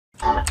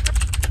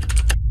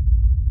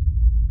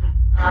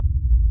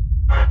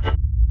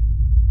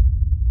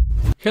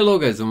Hello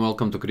guys and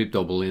welcome to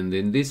Crypto Bull, and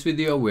in this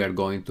video we are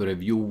going to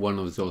review one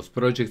of those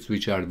projects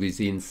which are with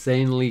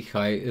insanely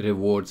high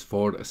rewards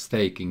for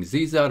staking.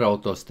 These are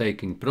auto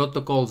staking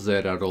protocols.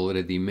 There are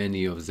already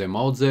many of them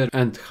out there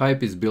and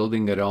hype is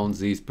building around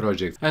these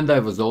projects. And I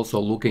was also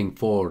looking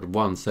for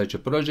one such a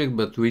project,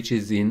 but which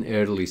is in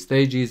early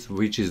stages,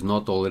 which is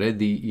not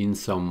already in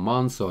some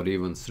months or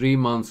even 3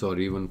 months or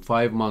even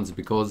 5 months,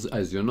 because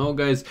as you know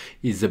guys,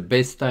 it's the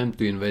best time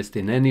to invest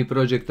in any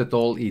project at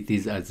all. It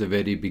is at the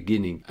very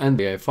beginning, and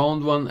I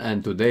found one,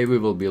 and today we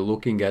will be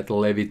looking at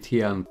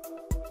Leviathan.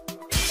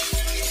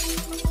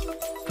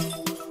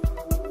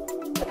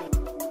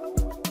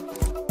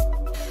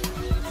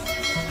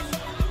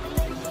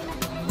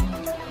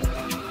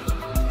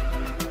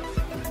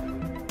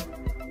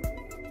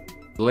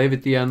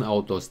 Leviathan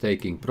auto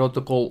staking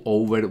protocol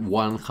over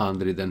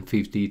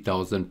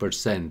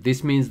 150,000%.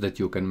 This means that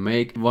you can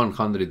make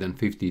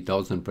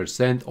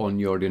 150,000% on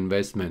your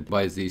investment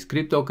by these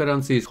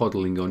cryptocurrencies,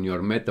 hodling on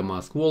your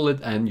MetaMask wallet,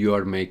 and you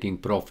are making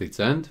profits.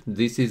 And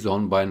this is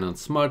on Binance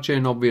Smart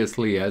Chain,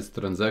 obviously, as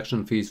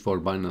transaction fees for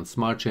Binance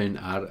Smart Chain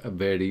are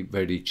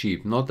very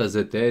cheap. Not as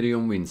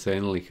Ethereum,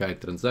 insanely high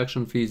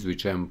transaction fees,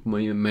 which I'm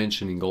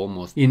mentioning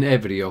almost in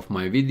every of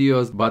my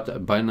videos,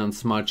 but Binance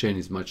Smart Chain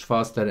is much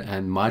faster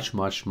and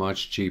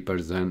much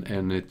cheaper than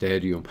an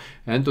Ethereum.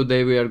 And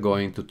today we are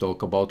going to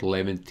talk about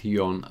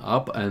Leviathan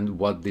Dapp and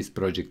what this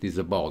project is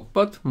about.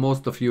 But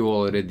most of you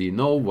already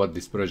know what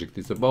this project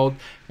is about,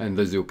 and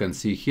as you can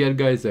see here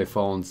guys, I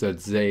found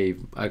that I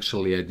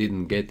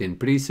didn't get in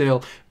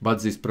pre-sale,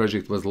 but this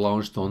project was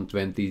launched on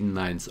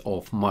 29th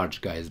of March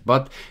guys.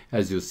 But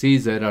as you see,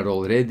 there are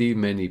already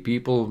many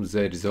people,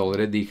 there is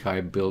already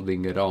hype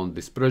building around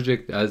this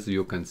project, as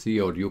you can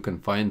see, or you can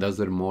find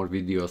more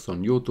videos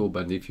on YouTube,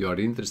 and if you are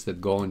interested,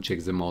 go and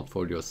check them out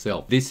for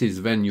yourself. This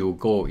is when you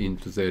go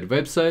into their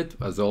website.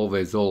 As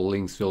always, all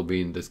links will be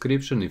in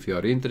description. If you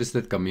are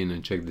interested, come in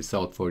and check this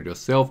out for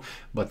yourself.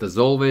 But as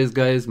always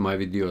guys, my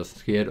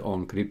videos here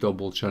on Crypto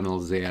Bull channel,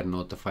 they are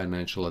not a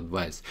financial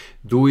advice.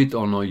 Do it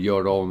on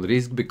your own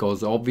risk,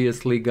 because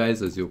obviously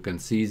guys, as you can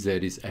see,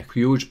 there is a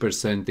huge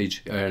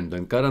percentage earned,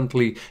 and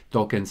currently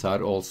tokens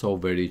are also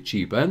very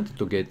cheap. And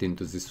to get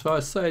into this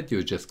first site,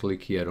 you just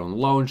click here on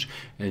launch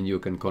and you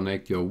can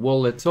connect your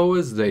wallet. So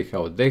as they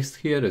have DEX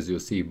here, as you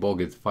see,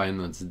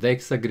 Finance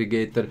DEX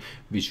aggregator,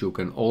 which you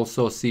can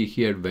also see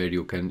here, where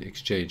you can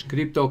exchange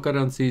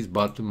cryptocurrencies.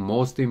 But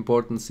most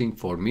important thing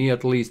for me,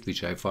 at least,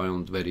 which I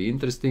found very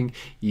interesting,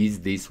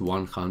 is this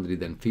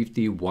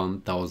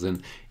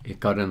 151,000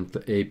 current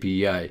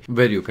API,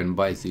 where you can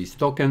buy these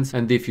tokens.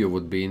 And if you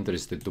would be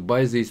interested to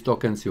buy these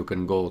tokens, you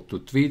can go to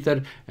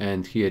Twitter,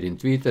 and here in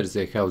Twitter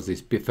they have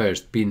this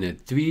first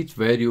pinned tweet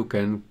where you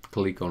can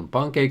click on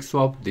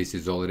PancakeSwap. This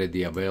is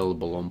already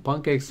available on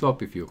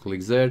PancakeSwap. If you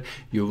click there,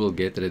 you will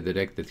get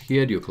redirected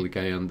here. You click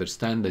I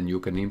understand, and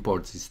you can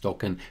import this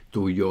token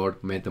to your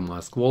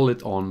MetaMask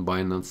wallet on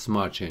Binance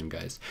Smart Chain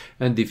guys.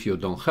 And if you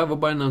don't have a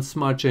Binance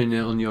Smart Chain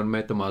on your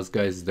MetaMask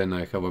guys, then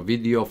I have a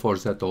video for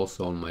that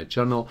also on my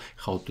channel,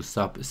 how to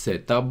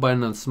set up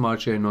Binance Smart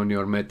Chain on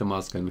your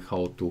MetaMask and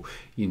how to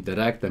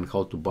interact and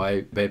how to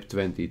buy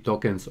BEP20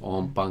 tokens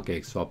on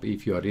PancakeSwap.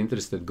 If you are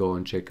interested, go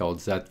and check out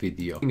that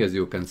video. As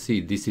you can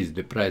see, this is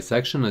the price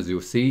action. As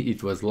you see,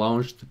 it was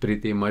launched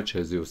pretty much,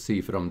 as you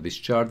see from this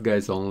chart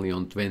guys, only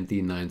on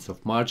 29th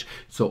of March.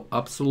 So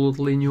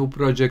absolutely new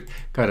project.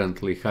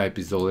 Currently hype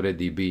is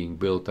already being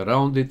built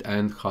around it,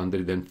 and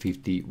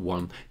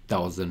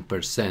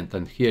 151,000%.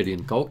 And here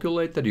in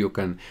calculator you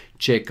can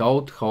check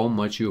out how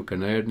much you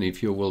can earn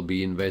if you will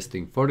be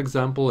investing. For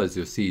example, as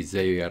you see,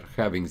 they are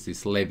having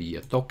these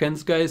Levia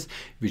tokens guys,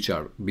 which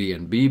are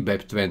BNB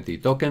BEP20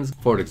 tokens.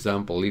 For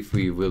example, if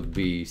I would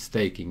be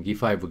staking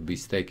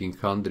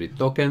 100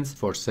 tokens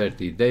for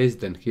 30 days,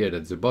 then here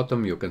at the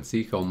bottom you can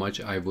see how much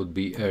I would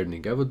be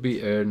earning. I would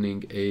be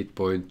earning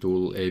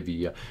 8.2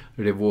 Levia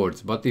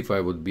rewards. But if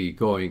I would be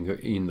going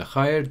in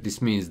higher,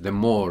 this means the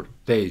more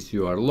days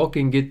you are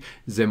locking it,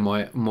 the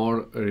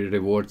more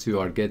rewards you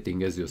are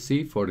getting. As you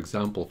see, for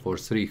example, for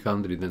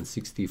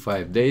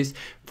 365 days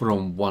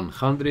from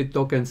 100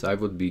 tokens, I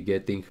would be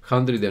getting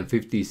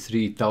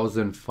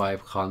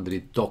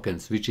 153,500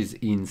 tokens, which is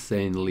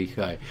insanely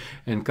high.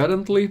 And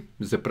currently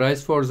the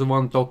price for the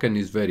one token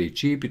is very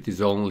cheap. It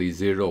is only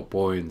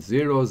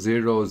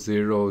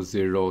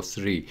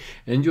 0.00003,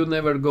 and you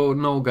never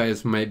know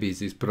guys, maybe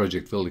this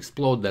project will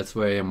explode. That's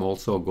why I'm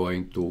also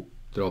going to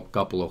drop a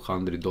couple of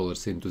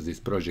 $100 into this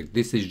project.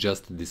 This is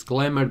just a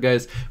disclaimer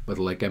guys, but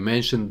like I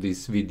mentioned,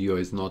 this video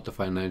is not a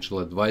financial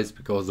advice,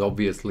 because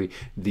obviously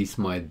this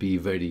might be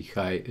very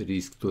high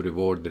risk to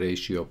reward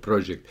ratio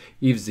project.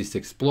 If this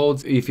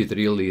explodes, if it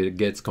really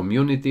gets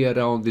community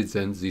around it,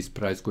 then this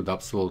price could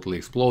absolutely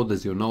explode.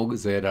 As you know,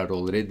 there are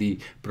already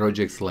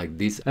projects like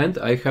this, and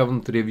I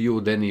haven't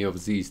reviewed any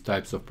of these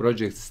types of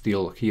projects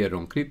still here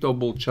on Crypto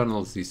Bull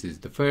channels. This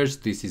is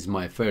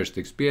my first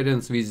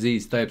experience with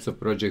these types of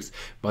projects,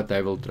 but I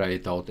I will try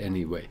it out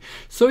anyway.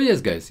 So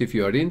yes guys, if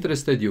you are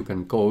interested, you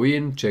can go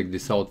in, check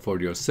this out for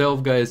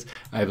yourself guys.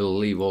 I will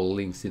leave all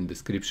links in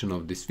description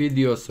of this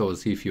video, so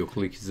if you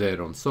click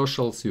there on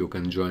socials, you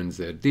can join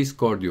their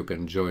Discord, you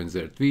can join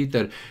their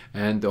Twitter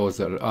and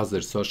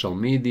other social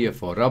media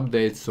for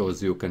updates, so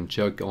you can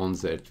check on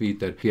their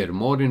Twitter here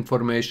more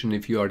information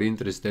if you are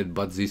interested.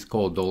 But this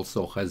code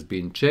also has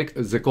been checked.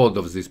 The code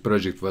of this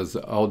project was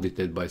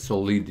audited by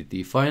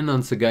Solidity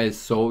Finance guys,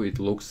 so it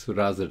looks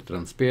rather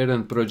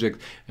transparent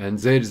project, and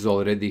there is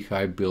already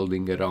hype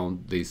building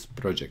around this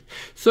project.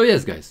 So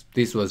yes guys,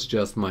 this was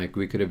just my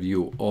quick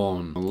review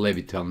on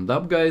Leviathan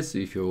Dapp guys.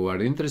 If you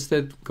are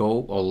interested,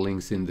 go, all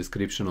links in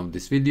description of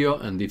this video.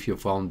 And if you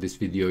found this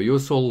video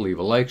useful, leave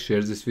a like,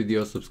 share this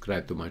video,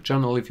 subscribe to my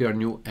channel if you are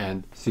new,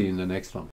 and see you in the next one.